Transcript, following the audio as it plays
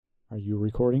Are you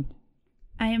recording?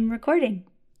 I am recording.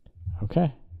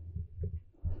 Okay.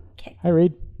 Okay. Hi,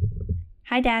 Reed.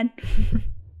 Hi, Dad.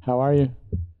 How are you?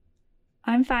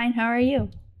 I'm fine. How are you?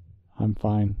 I'm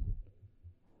fine.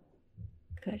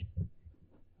 Good.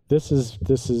 This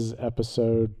is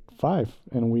episode 5,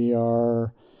 and we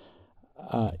are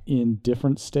in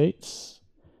different states,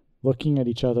 looking at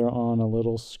each other on a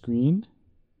little screen.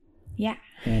 Yeah.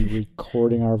 And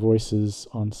recording our voices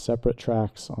on separate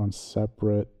tracks on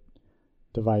separate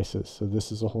devices. So this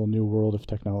is a whole new world of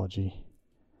technology.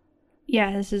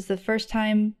 Yeah, this is the first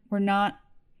time we're not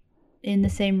in the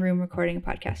same room recording a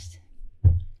podcast.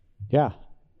 Yeah.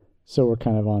 So we're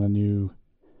kind of on a new,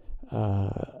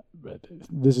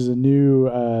 this is a new,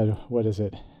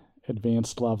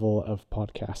 advanced level of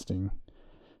podcasting,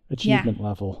 achievement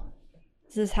level.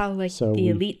 This is how the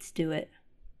elites do it.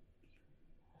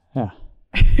 Yeah.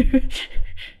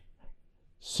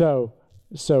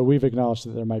 So we've acknowledged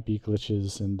that there might be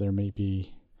glitches and there may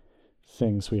be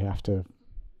things we have to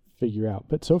figure out,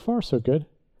 but so far so good.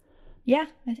 Yeah,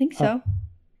 I think so.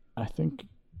 I think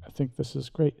this is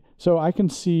great. So I can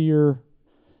see your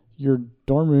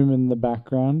dorm room in the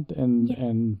background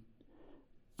and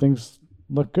things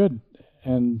look good.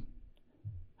 And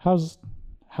how's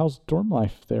dorm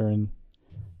life there in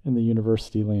the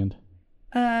university land?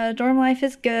 Dorm life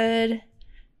is good.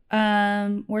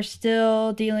 We're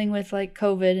still dealing with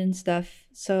COVID and stuff.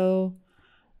 So.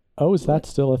 Oh, is that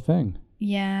still a thing?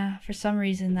 Yeah, for some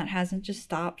reason that hasn't just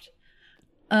stopped.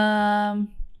 Yeah,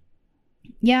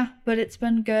 but it's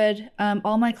been good.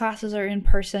 All my classes are in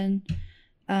person.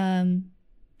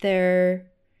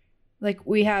 They're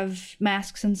we have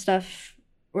masks and stuff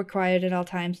required at all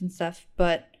times and stuff,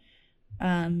 but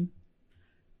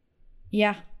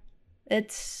yeah,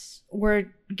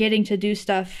 we're getting to do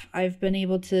stuff. I've been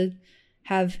able to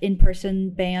have in-person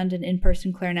band and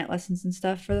in-person clarinet lessons and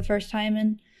stuff for the first time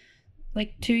in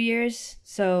 2 years.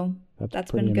 So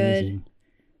that's been good.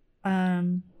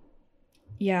 Amazing.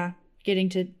 Yeah, getting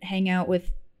to hang out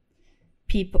with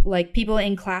people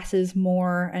in classes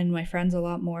more and my friends a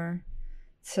lot more.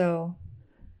 So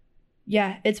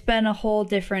yeah, it's been a whole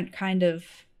different kind of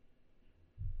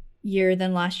year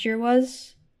than last year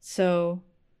was. So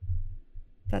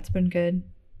that's been good.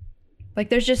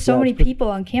 There's just so many people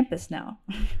on campus now.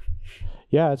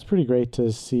 Yeah, it's pretty great to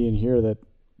see and hear that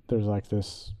there's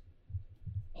this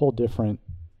whole different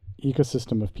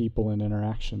ecosystem of people and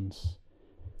interactions.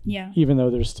 Yeah. Even though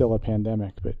there's still a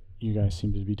pandemic, but you guys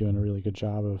seem to be doing a really good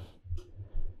job of,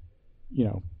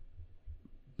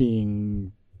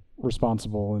 being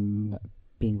responsible and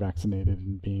being vaccinated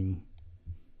and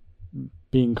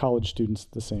being college students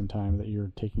at the same time that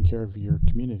you're taking care of your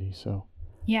community. So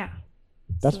yeah,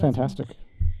 that's fantastic.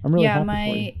 I'm really happy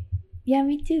for you. Yeah,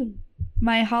 me too.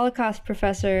 My Holocaust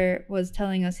professor was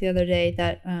telling us the other day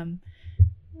that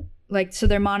so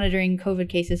they're monitoring COVID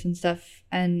cases and stuff,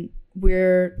 and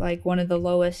we're one of the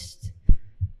lowest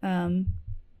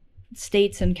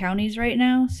states and counties right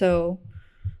now. So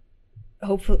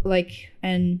hopefully,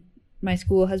 and my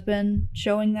school has been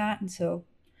showing that, and so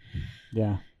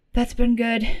yeah, that's been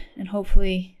good. And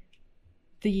hopefully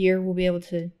the year will be able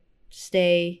to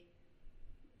stay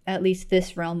at least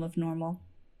this realm of normal.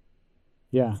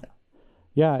 Yeah. So.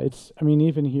 Yeah,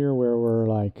 even here where we're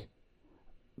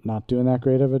not doing that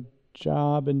great of a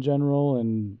job in general,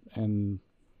 and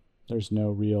there's no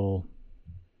real,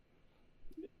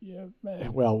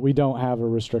 we don't have a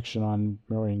restriction on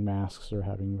wearing masks or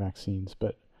having vaccines,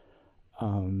 but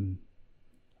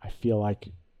I feel like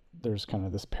there's kind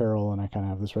of this peril, and I kind of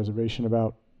have this reservation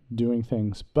about doing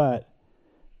things, but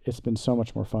it's been so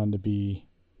much more fun to be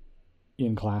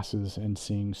in classes and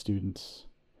seeing students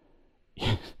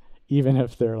even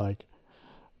if they're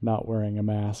not wearing a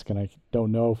mask, and I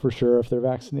don't know for sure if they're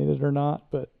vaccinated or not,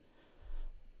 but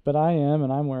I am,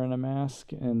 and I'm wearing a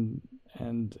mask, and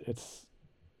it's,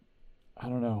 I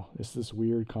don't know, it's this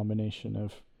weird combination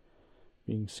of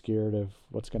being scared of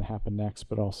what's going to happen next,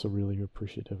 but also really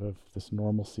appreciative of this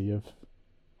normalcy of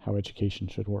how education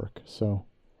should work. So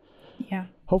yeah,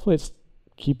 hopefully it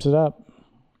keeps it up.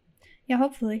 Yeah,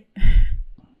 hopefully.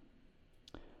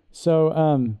 So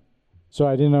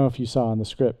I didn't know if you saw on the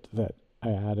script that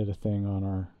I added a thing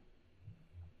on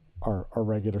our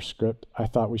regular script. I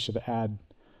thought we should add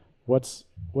what's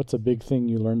a big thing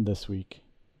you learned this week.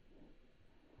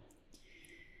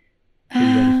 Are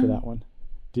you ready for that one?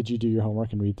 Did you do your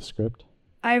homework and read the script?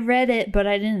 I read it, but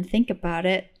I didn't think about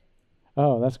it.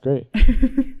 Oh, that's great.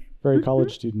 Very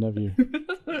college student of you.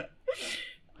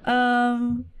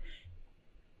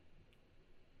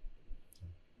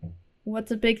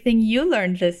 What's a big thing you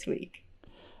learned this week?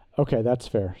 Okay, that's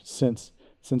fair. Since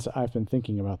since I've been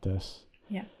thinking about this.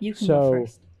 Yeah, you can go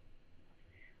first.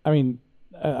 I mean,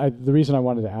 the reason I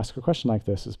wanted to ask a question like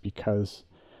this is because,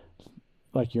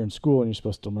 like, you're in school and you're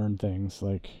supposed to learn things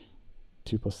like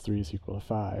 2 + 3 =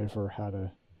 5, or how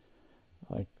to,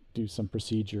 like, do some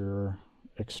procedure or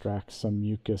extract some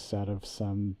mucus out of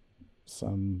some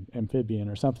amphibian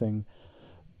or something.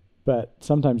 But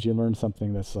sometimes you learn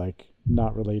something that's like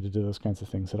not related to those kinds of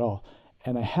things at all.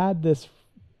 And I had this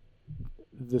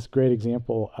great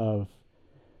example of,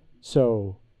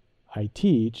 so I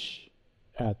teach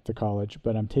at the college,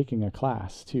 but I'm taking a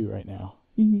class too right now.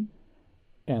 Mm-hmm.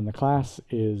 And the class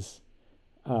is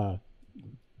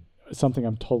something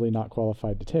I'm totally not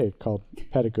qualified to take, called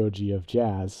Pedagogy of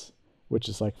Jazz, which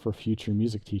is like for future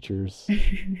music teachers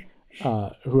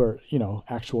who are,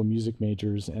 actual music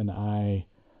majors. And I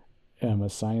am a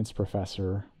science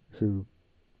professor who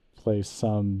plays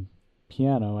some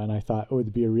piano. And I thought, it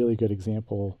would be a really good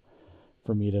example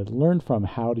for me to learn from.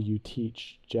 How do you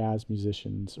teach jazz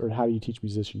musicians, or how do you teach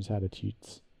musicians how to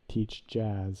teach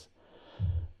jazz?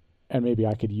 And maybe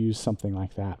I could use something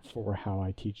like that for how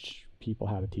I teach people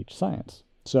how to teach science.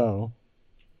 So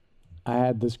I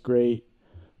had this great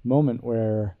moment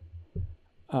where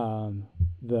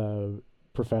the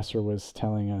professor was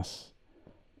telling us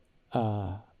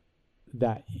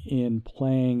that in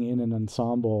playing in an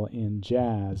ensemble in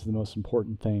jazz, the most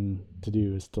important thing to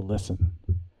do is to listen.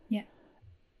 Yeah.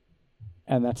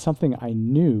 And that's something I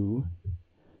knew,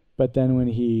 but then when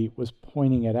he was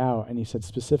pointing it out, and he said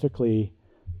specifically,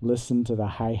 listen to the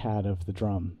hi-hat of the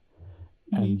drum,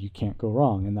 and you can't go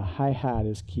wrong. And the hi-hat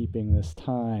is keeping this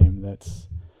time that's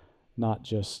not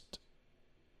just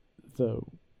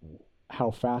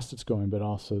how fast it's going, but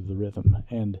also the rhythm.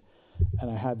 And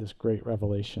I had this great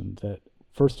revelation that,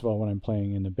 first of all, when I'm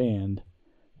playing in a band,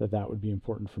 that would be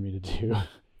important for me to do,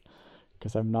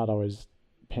 because I'm not always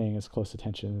paying as close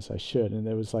attention as I should. And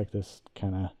it was like this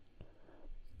kind of,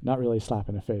 not really a slap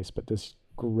in the face, but this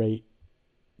great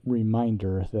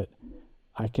reminder that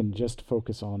I can just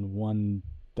focus on one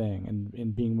thing,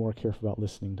 and being more careful about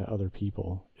listening to other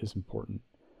people is important.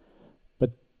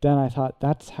 But then I thought,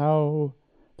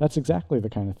 that's exactly the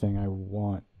kind of thing I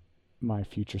want my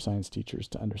future science teachers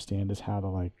to understand, is how to,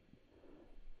 like,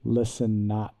 listen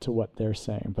not to what they're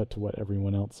saying, but to what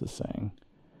everyone else is saying.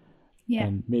 Yeah.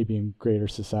 And maybe in greater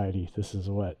society, this is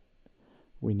what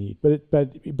we need.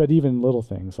 But even little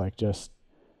things like just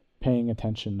paying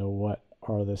attention to what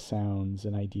are the sounds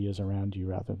and ideas around you,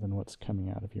 rather than what's coming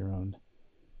out of your own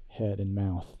head and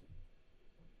mouth.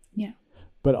 Yeah.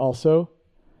 But also,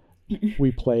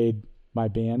 we played my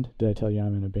band. Did I tell you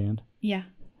I'm in a band? Yeah.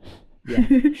 Yeah.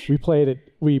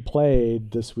 We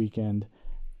played this weekend,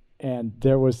 and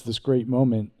there was this great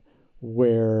moment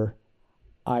where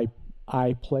I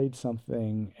played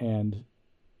something, and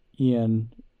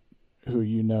Ian, who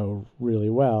you know really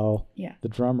well, the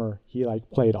drummer, he like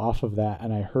played off of that,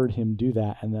 and I heard him do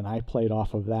that, and then I played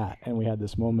off of that, and we had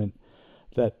this moment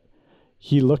that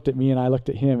he looked at me and I looked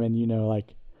at him, and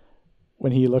like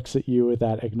when he looks at you with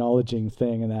that acknowledging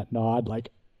thing and that nod, like,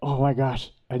 oh my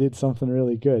gosh, I did something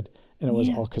really good. And it was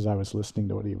all because I was listening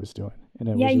to what he was doing. And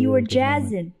it was you really were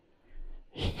jazzing.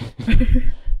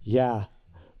 Yeah.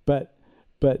 But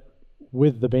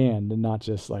with the band, and not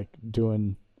just like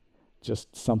doing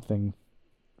just something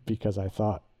because I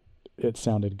thought it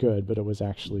sounded good, but it was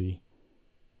actually,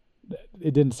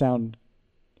 it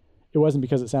wasn't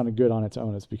because it sounded good on its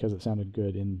own. It's because it sounded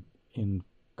good in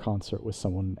concert with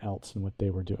someone else and what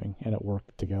they were doing, and it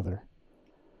worked together.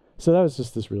 So that was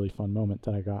just this really fun moment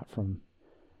that I got from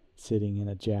sitting in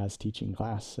a jazz teaching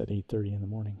class at 8:30 in the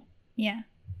morning. Yeah.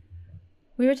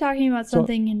 We were talking about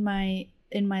something in my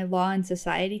law and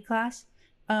society class.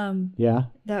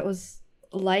 That was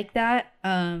like that.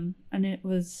 And it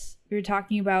was, we were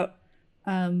talking about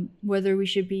whether we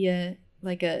should be a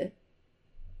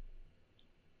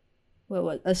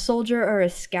soldier or a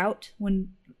scout when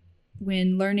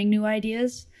learning new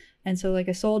ideas. And so like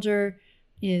a soldier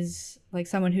is like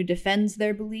someone who defends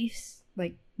their beliefs,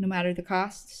 like no matter the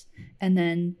costs. And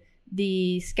then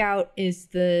the scout is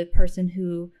the person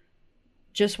who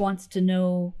just wants to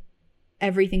know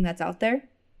everything that's out there.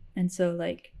 And so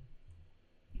like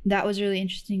that was really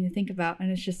interesting to think about.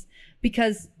 And it's just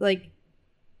because like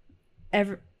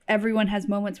everyone has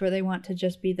moments where they want to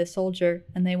just be the soldier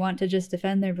and they want to just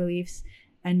defend their beliefs,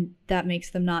 and that makes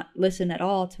them not listen at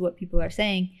all to what people are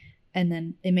saying, and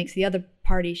then it makes the other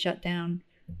party shut down,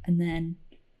 and then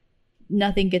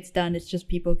nothing gets done. It's just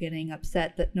people getting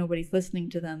upset that nobody's listening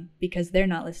to them because they're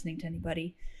not listening to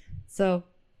anybody. So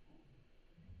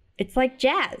it's like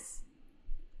jazz.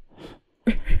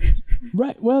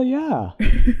 Right. Well, yeah.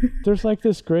 There's like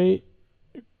this great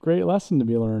great lesson to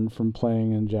be learned from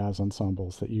playing in jazz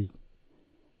ensembles, that you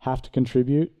have to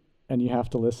contribute and you have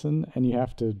to listen and you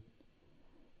have to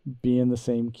be in the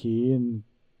same key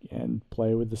and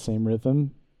play with the same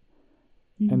rhythm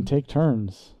and take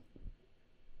turns.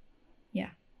 Yeah.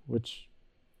 Which,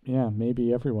 yeah,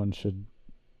 maybe everyone should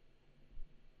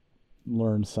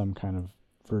learn some kind of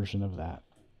version of that.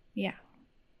 Yeah.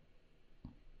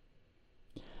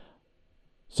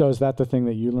 So is that the thing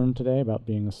that you learned today about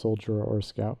being a soldier or a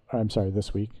scout? I'm sorry,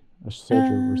 this week, a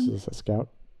soldier versus a scout?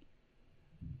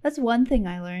 That's one thing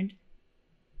I learned.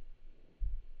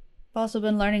 I've also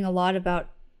been learning a lot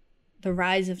about the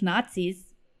rise of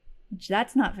Nazis, which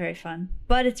that's not very fun,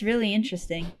 but it's really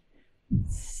interesting.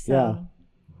 So,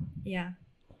 yeah.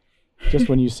 Just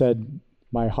when you said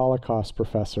my Holocaust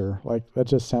professor, like that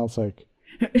just sounds like,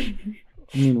 I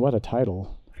mean, what a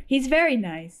title. He's very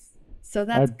nice. So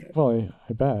that's good. Well,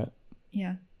 I bet.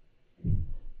 Yeah.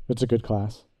 It's a good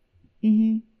class.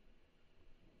 Mm-hmm.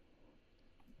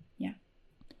 Yeah.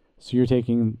 So you're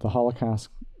taking the Holocaust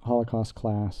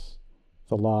class,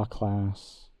 the law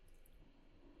class,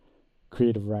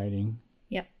 creative writing.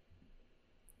 Yep.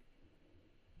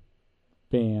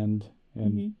 Band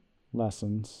and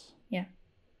lessons. Yeah.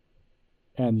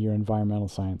 And your environmental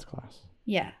science class.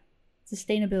 Yeah.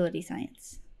 Sustainability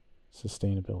science.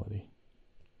 Sustainability.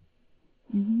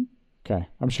 Mm-hmm. Okay.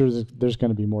 I'm sure there's going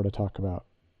to be more to talk about.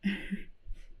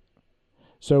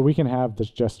 So we can have this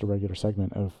just a regular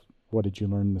segment of what did you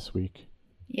learn this week?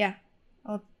 Yeah.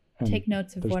 I'll take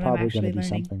notes of what I'm actually learning. There's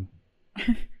probably going to be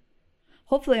something.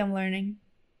 Hopefully I'm learning.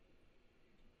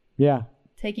 Yeah.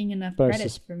 Taking enough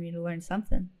credits for me to learn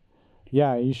something.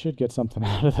 Yeah, you should get something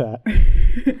out of that.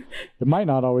 It might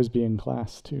not always be in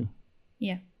class, too.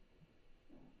 Yeah.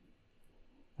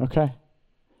 Okay.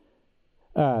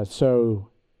 So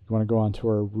you want to go on to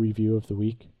our review of the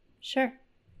week? Sure.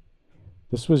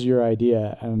 This was your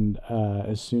idea, and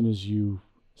as soon as you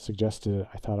suggested it,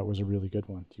 I thought it was a really good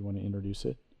one. Do you want to introduce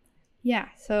it? Yeah.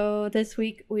 So this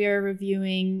week we are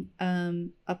reviewing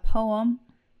a poem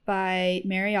by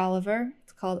Mary Oliver.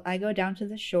 It's called "I Go Down to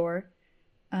the Shore."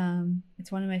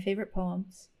 It's one of my favorite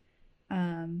poems.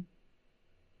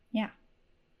 Yeah.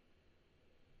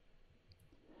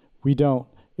 We don't.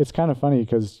 It's kind of funny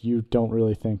because you don't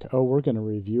really think, oh, we're going to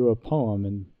review a poem,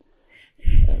 and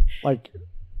like,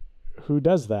 who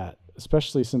does that?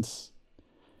 Especially since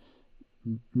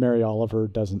Mary Oliver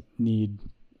doesn't need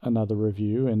another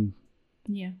review, and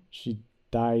she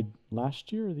died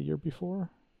last year or the year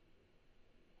before.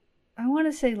 I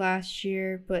want to say last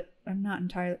year, but I'm not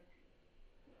entirely.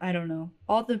 I don't know.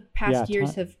 All the past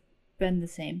years have been the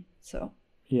same, so.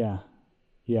 Yeah,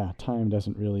 time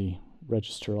doesn't really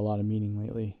register a lot of meaning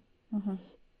lately. Uh-huh.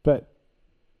 But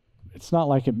it's not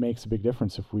like it makes a big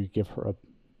difference if we give her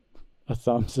a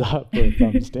thumbs up or a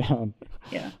thumbs down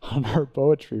on her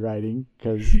poetry writing,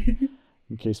 because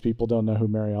in case people don't know who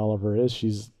Mary Oliver is,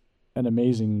 she's an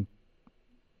amazing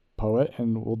poet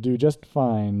and will do just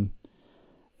fine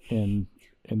in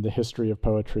the history of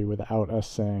poetry without us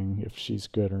saying if she's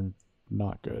good or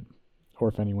not good, or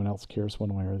if anyone else cares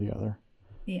one way or the other.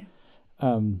 Yeah.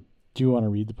 Do you want to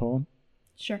read the poem?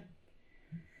 Sure.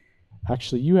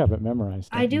 Actually, you have it memorized.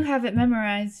 I do have it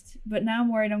memorized, but now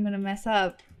I'm worried I'm going to mess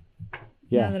up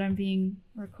now that I'm being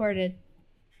recorded.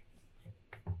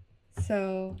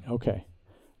 So. Okay.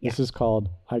 This is called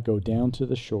 "I Go Down to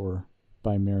the Shore"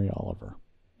 by Mary Oliver.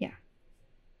 Yeah.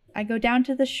 I go down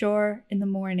to the shore in the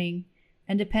morning,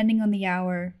 and depending on the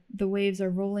hour, the waves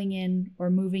are rolling in or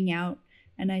moving out,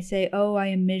 and I say, oh, I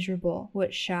am miserable.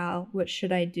 What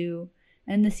should I do?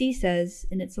 And the sea says,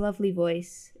 in its lovely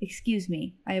voice, excuse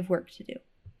me, I have work to do.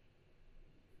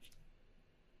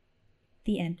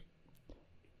 The end.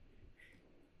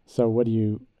 So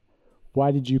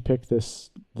why did you pick this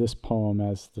poem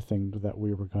as the thing that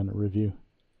we were going to review?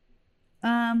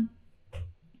 I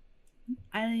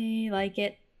like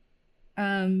it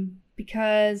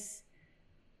because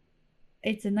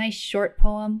it's a nice short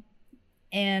poem,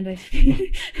 and I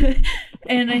think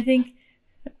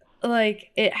like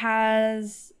it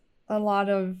has a lot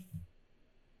of,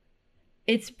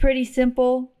 it's pretty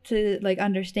simple to like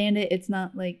understand it. It's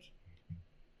not like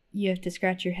you have to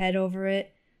scratch your head over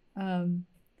it.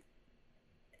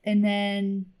 And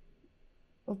then,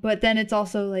 but then it's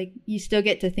also like you still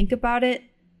get to think about it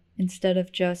instead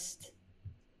of just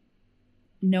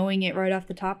knowing it right off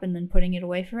the top and then putting it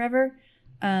away forever.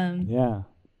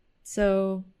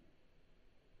 So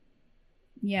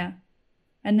yeah.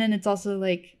 And then it's also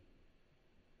like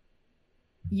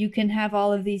you can have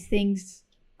all of these things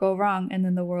go wrong, and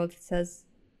then the world says,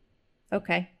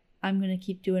 okay, I'm going to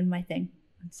keep doing my thing.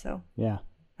 And so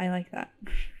I like that.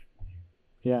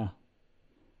 Yeah.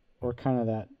 Or kind of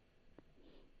that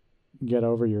get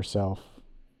over yourself,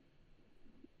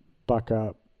 buck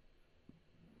up.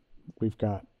 We've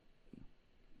got,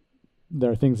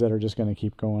 there are things that are just going to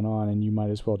keep going on, and you might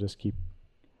as well just keep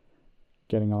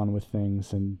getting on with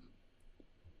things and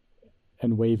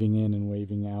waving in and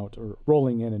waving out, or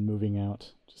rolling in and moving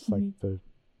out, just like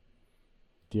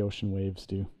the ocean waves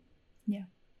do. Yeah.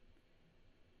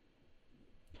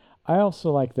 I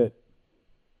also like that.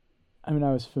 I mean,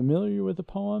 I was familiar with the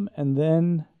poem, and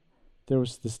then there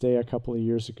was this day a couple of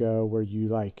years ago where you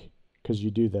because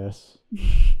you do this,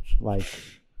 like,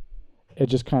 it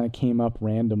just kind of came up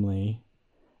randomly,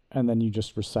 and then you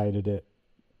just recited it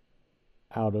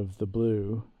out of the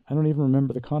blue. I don't even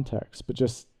remember the context, but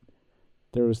just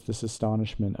there was this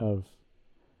astonishment of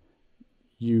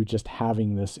you just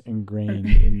having this ingrained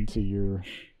into your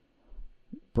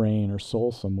brain or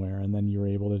soul somewhere, and then you were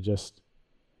able to just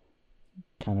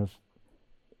kind of,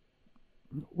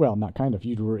 well, not kind of,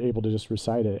 you were able to just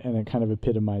recite it, and it kind of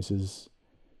epitomizes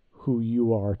who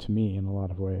you are to me in a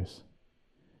lot of ways.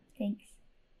 Thanks.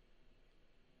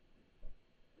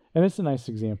 And it's a nice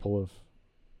example of,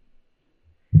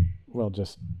 well,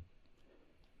 just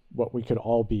what we could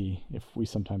all be if we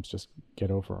sometimes just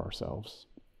get over ourselves.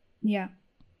 Yeah.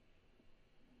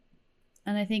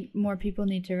 And I think more people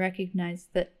need to recognize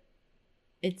that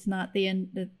it's not the end,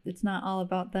 that it's not all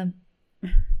about them.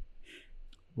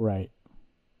 Right.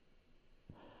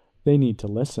 They need to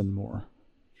listen more.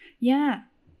 Yeah.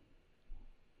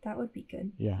 That would be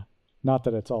good. Yeah. Not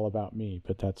that it's all about me,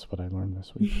 but that's what I learned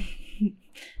this week.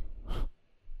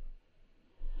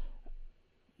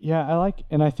 Yeah, I like,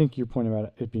 and I think your point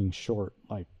about it being short,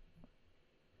 like,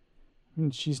 I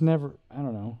mean, she's never, I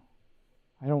don't know.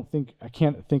 I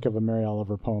can't think of a Mary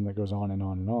Oliver poem that goes on and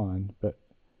on and on, but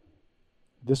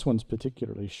this one's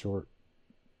particularly short.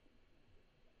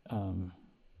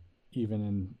 Even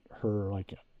in her,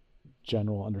 like,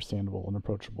 general, understandable, and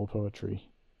approachable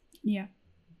poetry. Yeah.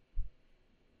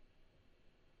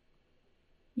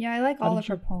 Yeah, I like all of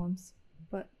her poems,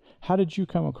 but how did you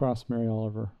come across Mary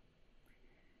Oliver?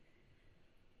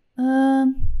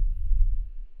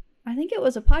 I think it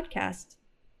was a podcast.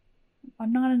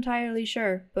 I'm not entirely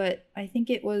sure, but I think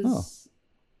it was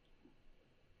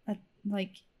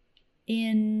like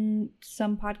in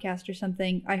some podcast or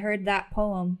something. I heard that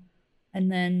poem,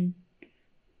 and then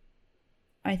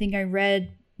I think I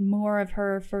read more of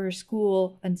her for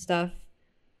school and stuff,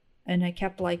 and I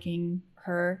kept liking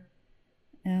her.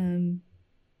 And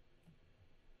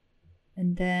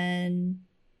then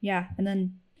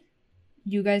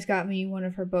you guys got me one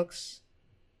of her books,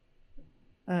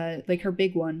 like her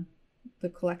big one, the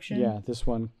collection. Yeah, this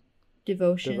one.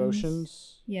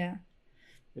 Devotions. Yeah.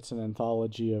 It's an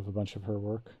anthology of a bunch of her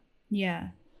work. Yeah.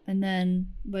 And then,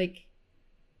 like,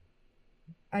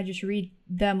 I just read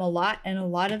them a lot, and a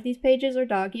lot of these pages are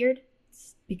dog-eared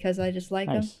because I just like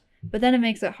them. But then it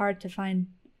makes it hard to find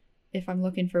if I'm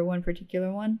looking for one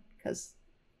particular one, because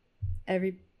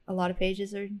a lot of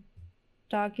pages are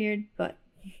dog-eared, but...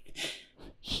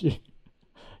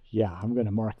 Yeah, I'm going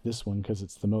to mark this one because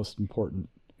it's the most important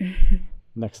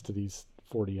next to these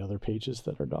 40 other pages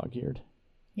that are dog-eared.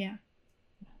 Yeah.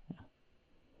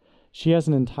 She has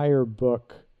an entire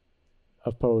book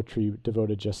of poetry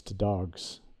devoted just to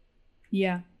dogs.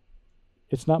 Yeah.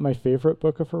 It's not my favorite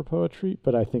book of her poetry,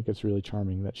 but I think it's really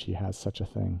charming that she has such a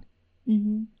thing.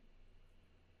 Mm-hmm.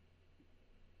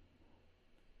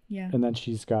 Yeah. And then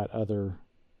she's got other,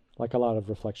 like, a lot of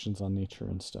reflections on nature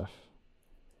and stuff.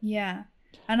 Yeah.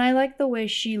 And I like the way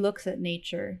she looks at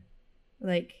nature.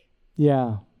 Like,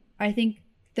 yeah. I think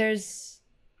there's,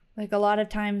 like, a lot of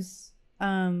times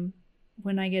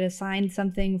when I get assigned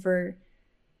something for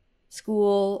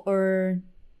school or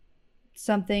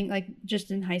something, like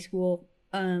just in high school,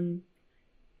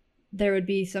 there would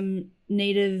be some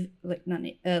native, like, not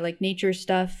like nature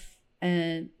stuff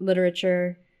and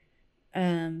literature,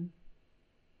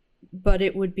 but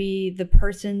it would be the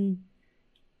person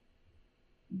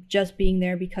just being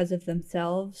there because of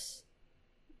themselves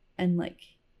and, like,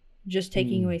 just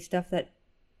taking away stuff that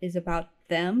is about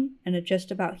them and it's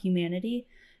just about humanity.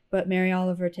 But Mary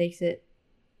Oliver takes it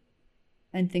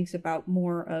and thinks about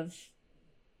more of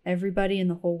everybody in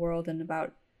the whole world and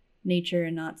about nature,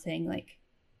 and not saying, like,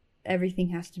 everything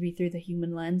has to be through the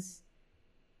human lens,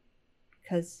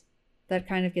 because that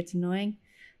kind of gets annoying.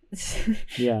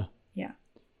 Yeah. Yeah.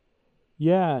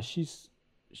 Yeah, she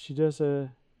does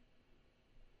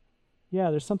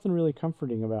there's something really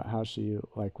comforting about how she,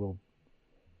 like, will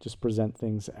just present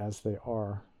things as they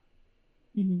are.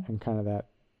 Mm-hmm. And kind of that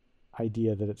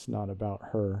idea that it's not about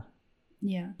her.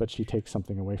 Yeah. But she takes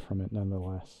something away from it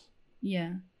nonetheless.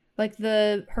 Yeah. Like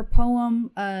her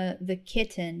poem, The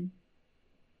Kitten,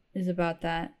 is about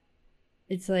that.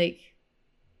 It's like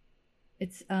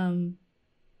it's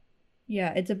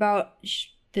yeah, it's about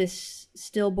this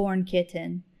stillborn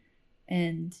kitten,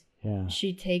 and Yeah.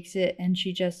 she takes it and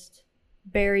she just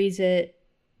buries it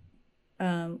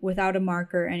without a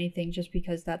mark or anything, just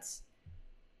because that's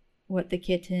what the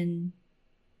kitten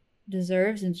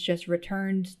deserves, and it's just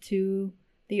returned to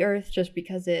the earth just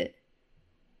because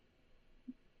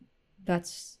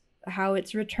that's how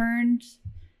it's returned,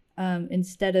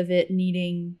 instead of it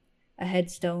needing a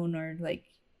headstone or like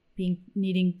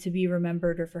needing to be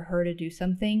remembered, or for her to do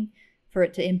something for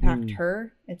it to impact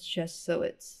her. It's just so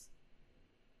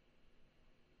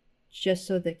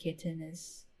the kitten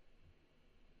is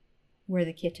where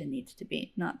the kitten needs to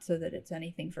be, not so that it's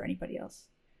anything for anybody else.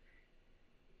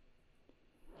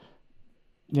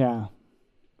 Yeah.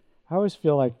 I always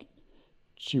feel like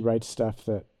she writes stuff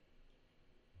that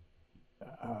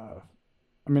I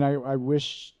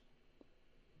wish,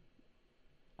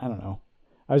 I don't know.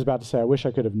 I was about to say I wish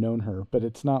I could have known her, but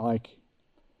it's not like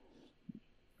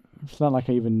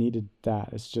I even needed that.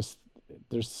 It's just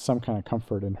there's some kind of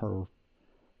comfort in her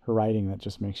writing that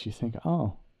just makes you think,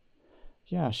 "Oh,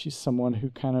 yeah, she's someone who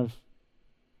kind of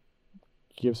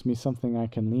gives me something I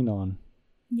can lean on."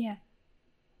 Yeah.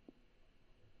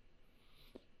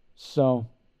 So,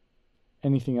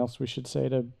 anything else we should say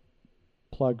to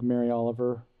plug Mary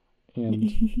Oliver and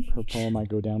her poem "I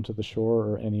Go Down to the Shore,"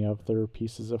 or any other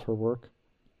pieces of her work?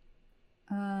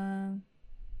 I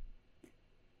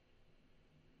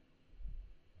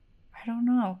don't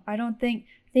know. I don't think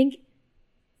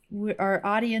our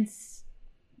audience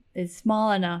is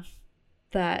small enough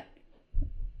that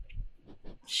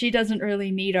she doesn't really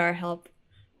need our help.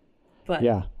 But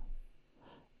yeah,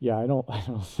 I don't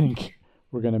think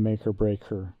we're gonna make or break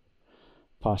her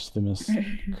posthumous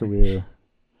career.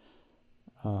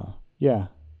 Yeah,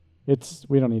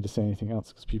 we don't need to say anything else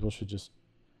because people should just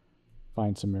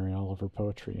find some Mary Oliver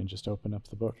poetry and just open up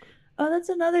the book. Oh, that's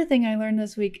another thing I learned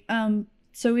this week.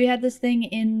 So we had this thing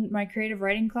in my creative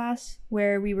writing class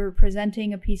where we were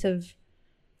presenting a piece of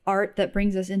art that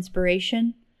brings us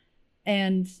inspiration,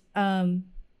 and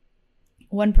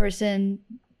one person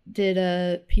did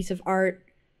a piece of art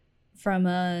from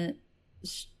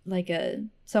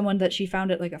someone that she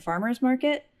found at like a farmer's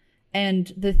market,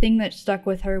 and the thing that stuck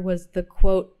with her was the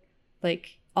quote,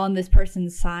 like on this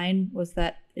person's sign, was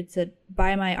that it said,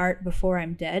 "Buy my art before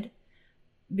I'm dead,"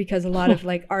 because a lot of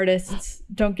like artists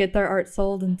don't get their art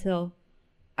sold until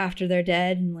after they're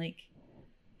dead, and like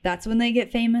that's when they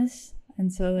get famous.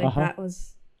 And so like that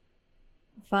was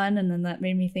fun, and then that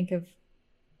made me think of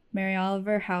Mary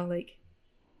Oliver, how like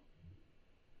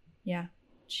yeah,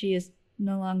 she is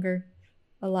no longer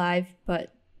alive,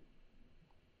 but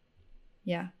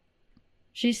yeah,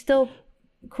 she's still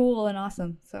cool and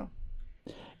awesome. So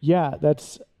yeah,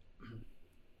 that's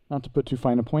not to put too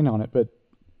fine a point on it, but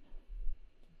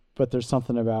there's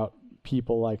something about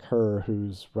people like her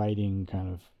whose writing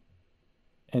kind of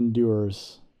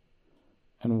endures,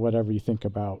 and whatever you think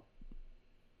about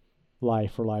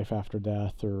life or life after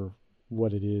death or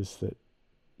what it is that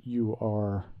you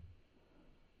are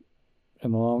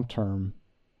in the long term,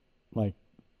 like,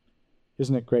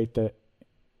 isn't it great that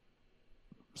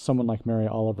someone like Mary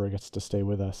Oliver gets to stay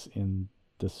with us in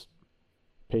this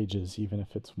pages, even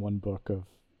if it's one book of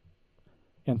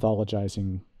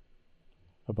anthologizing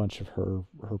a bunch of her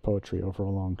poetry over a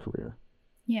long career.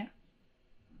 Yeah.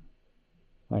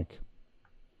 Like,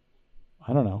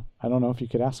 I don't know if you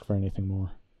could ask for anything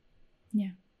more.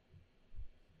 Yeah.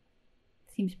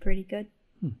 Seems pretty good.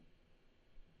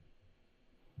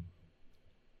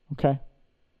 Okay.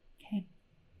 Okay.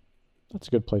 That's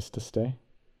a good place to stay.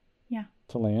 Yeah.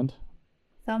 To land.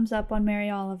 Thumbs up on Mary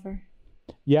Oliver.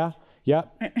 Yeah.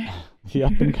 The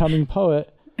up and coming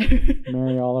poet,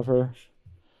 Mary Oliver.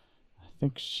 I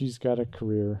think she's got a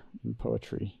career in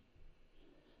poetry.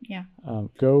 Yeah.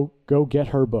 Go get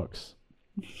her books.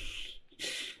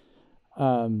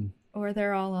 Or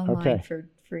they're all online for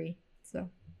free. So.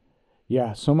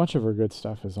 Yeah, so much of her good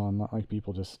stuff is on, like,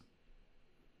 people just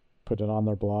put it on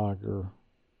their blog, or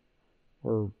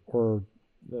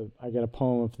I get a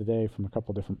poem of the day from a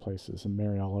couple different places, and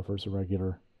Mary Oliver's a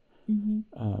regular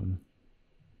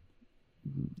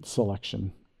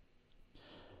selection.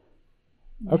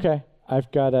 Yeah. Okay,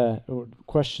 I've got a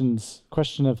question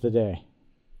of the day.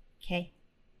 Okay.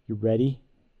 You ready?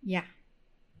 Yeah.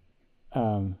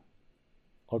 I'll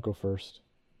go first.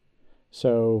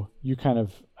 So you kind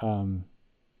of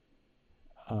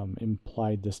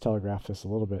implied this, telegraphed this a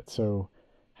little bit. So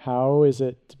how is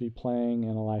it to be playing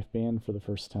in a live band for the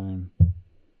first time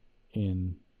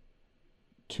in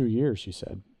 2 years, you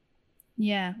said.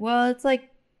 Yeah. Well, it's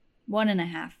like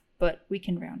 1.5, but we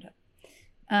can round up.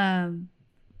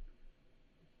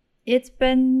 It's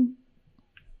been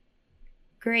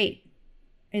great.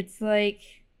 It's like,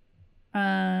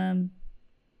 yeah,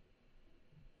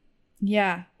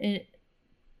 yeah,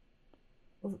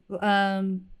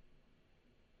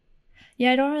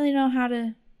 I don't really know how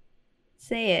to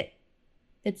say it.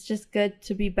 It's just good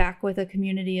to be back with a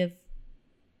community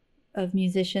of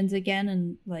musicians again,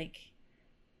 and like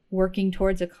working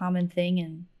towards a common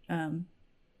thing, and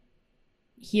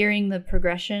hearing the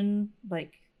progression.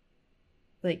 Like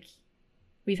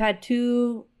we've had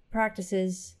 2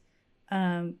 practices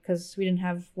because we didn't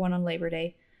have one on Labor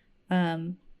Day,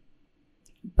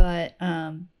 but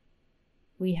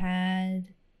we had,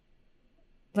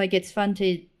 like, it's fun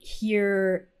to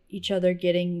hear each other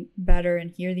getting better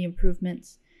and hear the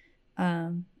improvements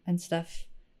and stuff,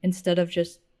 instead of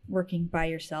just working by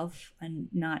yourself and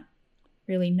not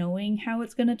really knowing how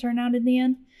it's going to turn out in the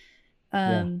end.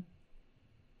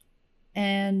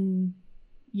 And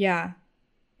yeah,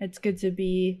 it's good to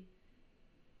be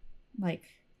like,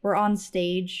 we're on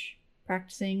stage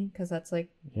practicing because that's like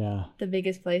the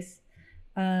biggest place.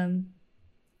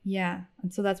 Yeah,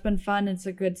 and so that's been fun. It's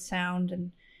a good sound,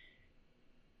 and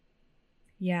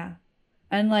yeah,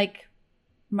 and like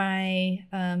my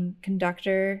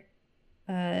conductor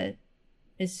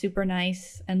is super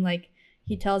nice, and like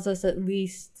he tells us at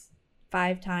least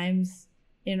 5 times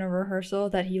in a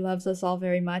rehearsal that he loves us all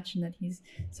very much and that he's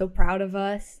so proud of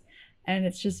us, and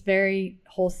it's just very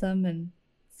wholesome and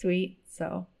sweet.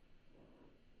 So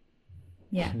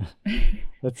yeah.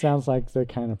 That sounds like the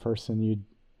kind of person you'd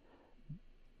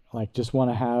like just want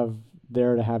to have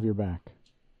there to have your back.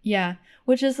 Yeah,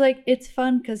 which is like, it's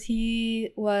fun because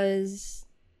he was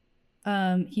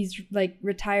he's like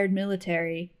retired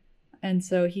military, and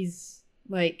so he's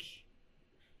like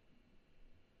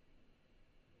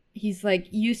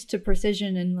used to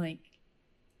precision and like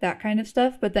that kind of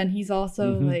stuff, but then he's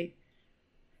also like,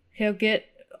 he'll get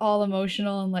all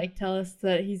emotional and like tell us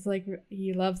that he's like,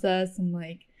 he loves us and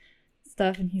like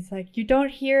stuff, and he's like, you don't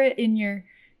hear it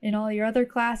in all your other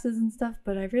classes and stuff,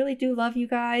 but I really do love you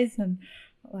guys, and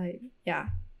like, yeah,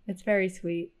 it's very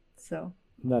sweet. So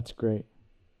that's great.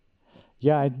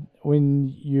 Yeah, when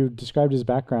you described his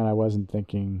background, I wasn't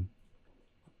thinking,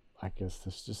 I guess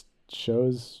this just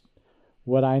shows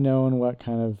what I know and what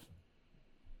kind of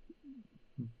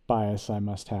bias I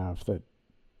must have, that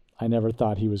I never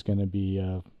thought he was going to be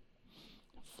a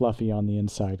fluffy on the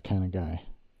inside kind of guy.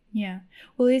 Yeah.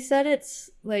 Well, he said it's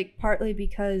like partly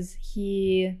because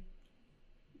he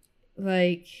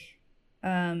like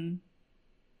in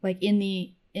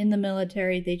the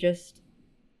military, they just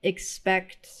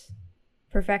expect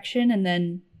perfection, and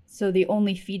then so the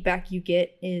only feedback you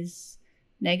get is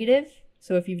negative.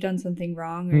 So if you've done something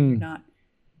wrong or you're not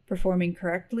performing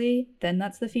correctly, then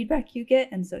that's the feedback you get,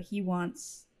 and so he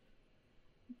wants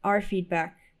our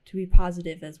feedback to be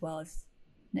positive as well as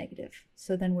negative.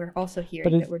 So then we're also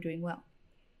hearing that we're doing well.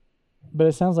 But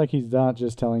it sounds like he's not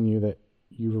just telling you that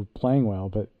you were playing well,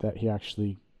 but that he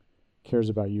actually cares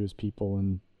about you as people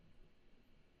and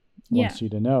wants you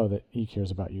to know that he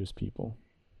cares about you as people.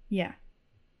 Yeah.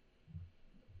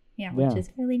 Yeah, which is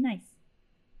really nice.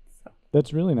 So.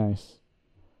 That's really nice.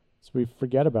 So we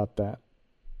forget about that.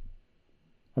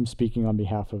 I'm speaking on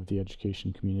behalf of the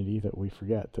education community, that we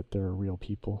forget that there are real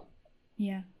people.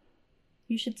 Yeah.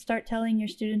 You should start telling your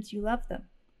students you love them.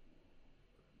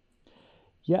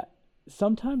 Yeah.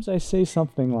 Sometimes I say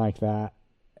something like that,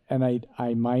 and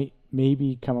I might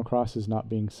maybe come across as not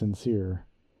being sincere,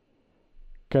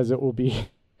 because it will be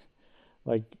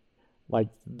like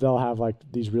they'll have like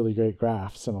these really great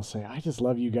graphs, and I'll say, I just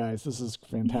love you guys, this is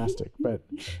fantastic. But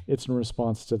it's in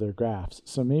response to their graphs.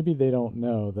 So maybe they don't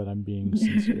know that I'm being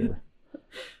sincere.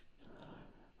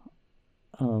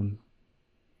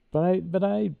 But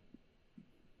I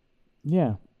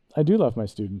do love my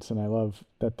students, and I love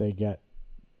that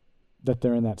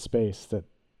they're in that space that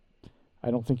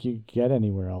I don't think you get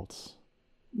anywhere else.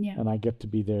 Yeah. And I get to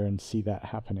be there and see that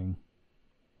happening,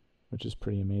 which is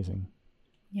pretty amazing.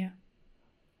 Yeah.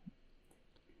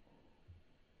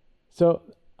 So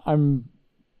I'm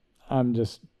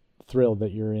just thrilled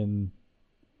that you're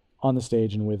on the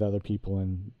stage and with other people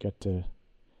and get to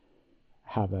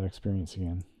have that experience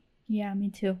again. Yeah, me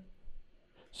too.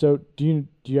 So do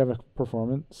you have a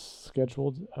performance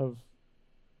scheduled of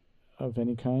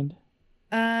any kind?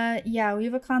 Yeah, we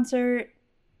have a concert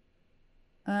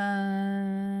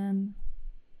end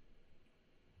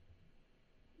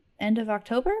of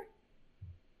October,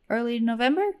 early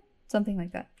November, something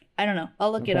like that. I don't know.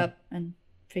 I'll look it up and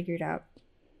figure it out.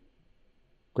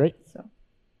 Great. So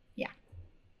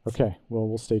Okay. Well,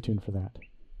 we'll stay tuned for that.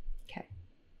 Okay.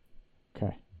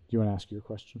 Okay. Do you want to ask your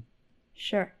question?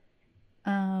 Sure.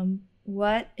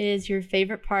 What is your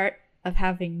favorite part of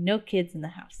having no kids in the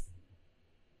house?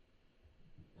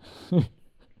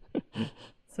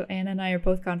 So Anna and I are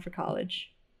both gone for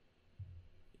college.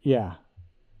 Yeah.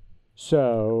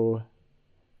 So,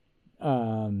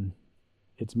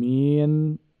 it's me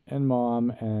and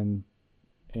mom and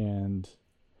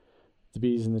the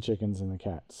bees and the chickens and the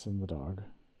cats and the dog.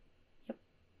 Yep.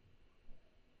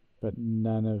 But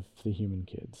none of the human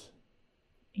kids.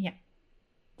 Yeah.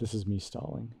 This is me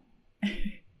stalling.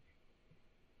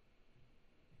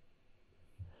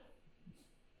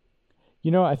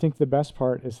 I think the best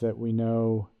part is that when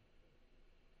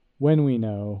we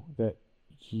know that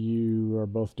you are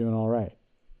both doing all right.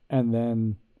 And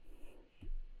then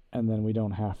we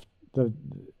don't have the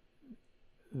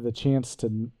chance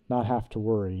to not have to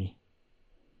worry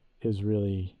is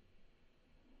really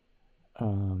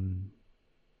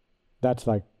that's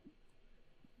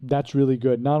really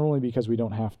good, not only because we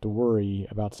don't have to worry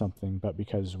about something, but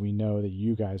because we know that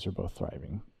you guys are both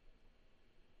thriving.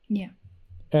 Yeah.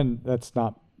 And that's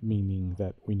not meaning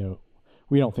that we don't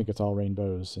think it's all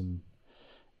rainbows and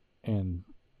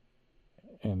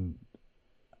I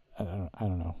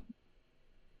don't know,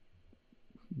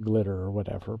 glitter or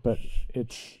whatever, but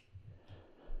it's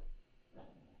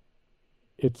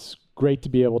great to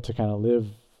be able to kind of live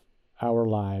our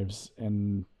lives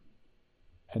and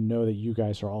know that you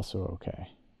guys are also okay.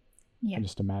 Yeah. And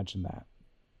just imagine that.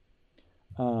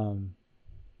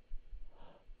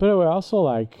 But I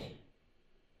also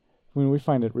we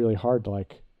find it really hard to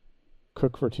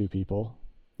cook for two people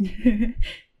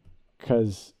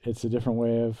because it's a different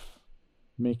way of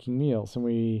making meals, and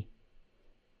we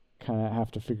kind of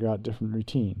have to figure out different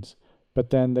routines. But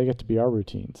then they get to be our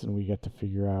routines, and we get to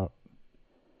figure out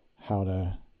how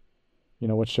to,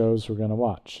 what shows we're going to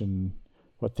watch and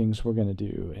what things we're going to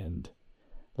do. And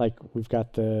we've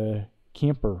got the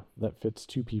camper that fits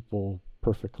two people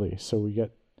perfectly. So we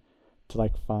get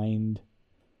to find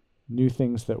new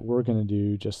things that we're going to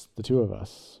do, just the two of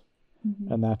us.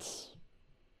 Mm-hmm. And that's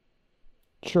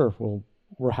sure. Well,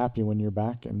 we're happy when you're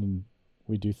back and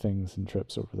we do things and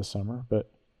trips over the summer,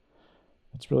 but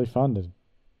it's really fun to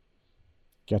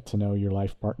get to know your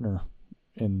life partner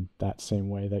in that same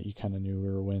way that you kind of knew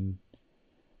her when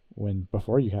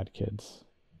before you had kids.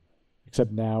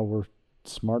 Except now we're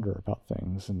smarter about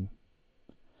things, and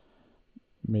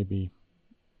maybe,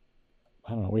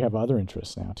 I don't know, we have other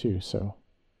interests now too, so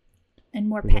and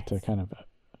more we pets. get to kind of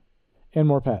and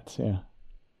more pets, yeah.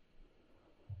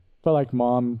 But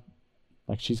mom,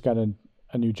 she's got a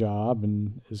new job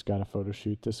and has got a photo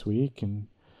shoot this week, and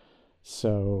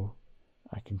so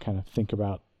I can kind of think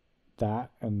about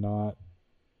that and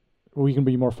we can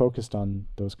be more focused on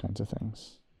those kinds of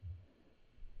things.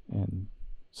 And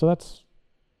so that's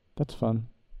fun.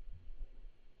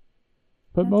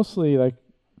 But mostly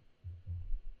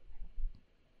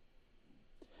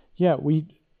yeah,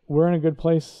 we're in a good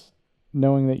place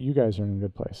knowing that you guys are in a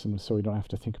good place, and so we don't have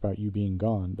to think about you being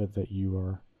gone, but that you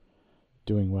are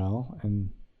doing well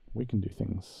and we can do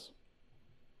things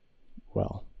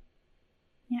well.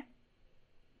 Yeah.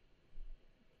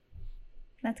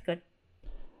 That's good.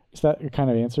 Is that the kind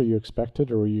of answer you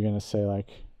expected, or were you going to say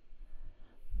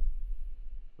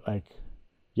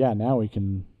yeah, now we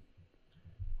can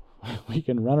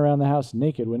run around the house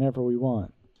naked whenever we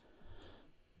want,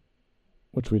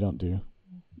 which we don't do.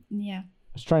 Yeah.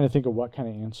 I was trying to think of what kind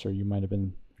of answer you might have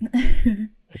been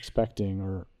expecting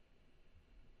or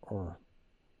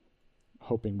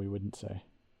hoping we wouldn't say.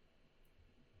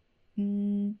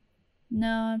 No.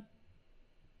 I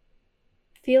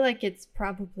feel like it's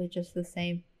probably just the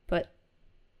same, but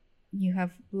you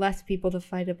have less people to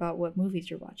fight about what movies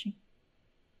you're watching.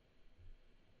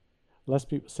 Less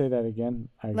people, say that again.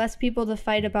 Less people to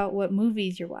fight about what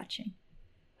movies you're watching.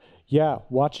 Yeah,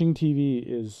 watching TV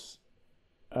is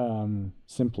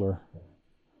simpler.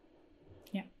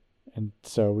 Yeah. And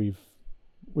so we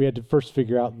had to first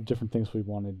figure out the different things we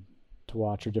wanted to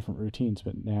watch or different routines,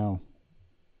 but now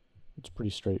it's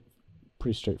pretty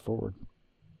straightforward.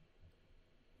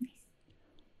 Nice.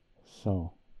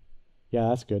 So, yeah,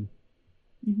 that's good.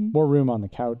 Mm-hmm. More room on the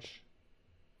couch.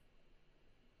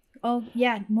 Oh,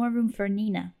 yeah, more room for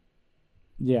Nina.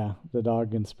 Yeah, the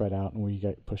dog can spread out and we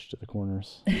get pushed to the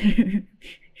corners.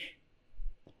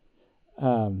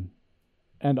 And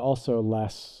also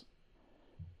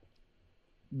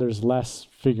there's less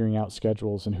figuring out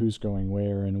schedules and who's going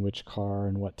where and which car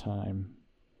and what time.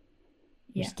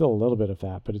 Yeah. There's still a little bit of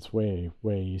that, but it's way,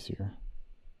 way easier.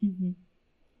 Mm-hmm.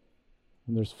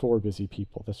 And there's 4 busy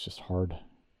people. That's just hard.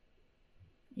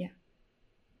 Yeah.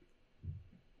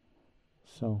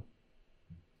 So,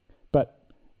 but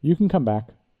you can come back.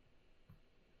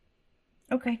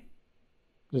 Okay.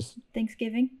 Just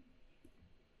Thanksgiving?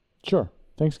 sure.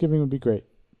 Thanksgiving would be great.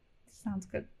 Sounds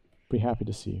good. Be happy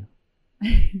to see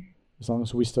you. As long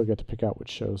as we still get to pick out which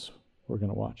shows we're going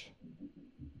to watch.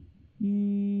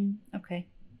 Okay.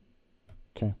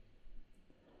 Okay.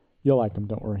 You'll like them,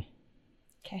 don't worry.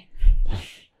 Okay.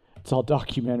 It's all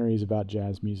documentaries about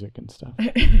jazz music and stuff.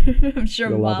 I'm sure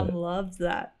You'll love Mom it. loves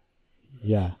that.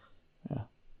 Yeah. Yeah.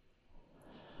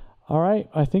 All right.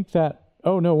 I think that.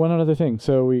 Oh, no, one other thing.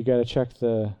 So we got to check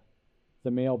the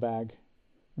mailbag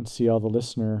and see read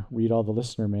all the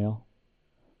listener mail.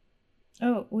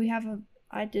 Oh, we have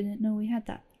I didn't know we had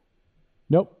that.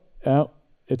 Nope. Oh,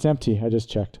 it's empty. I just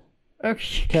checked.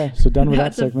 Okay. Okay. So done with that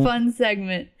That's segment. a fun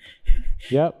segment.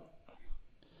 Yep.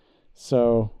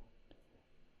 So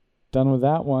done with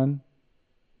that one.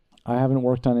 I haven't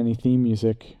worked on any theme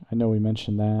music. I know we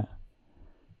mentioned that.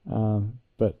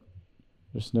 But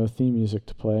there's no theme music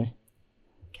to play.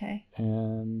 Okay.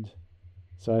 And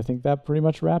so I think that pretty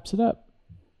much wraps it up.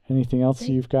 Anything else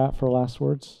Great. you've got for last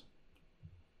words?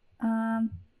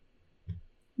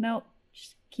 No,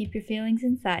 just keep your feelings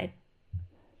inside.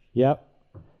 Yep.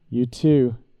 You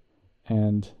too.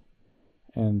 And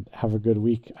have a good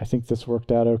week. I think this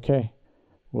worked out okay.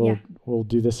 We'll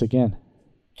do this again.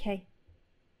 Okay.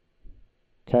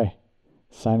 Okay.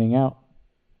 Signing out.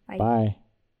 Bye. Bye.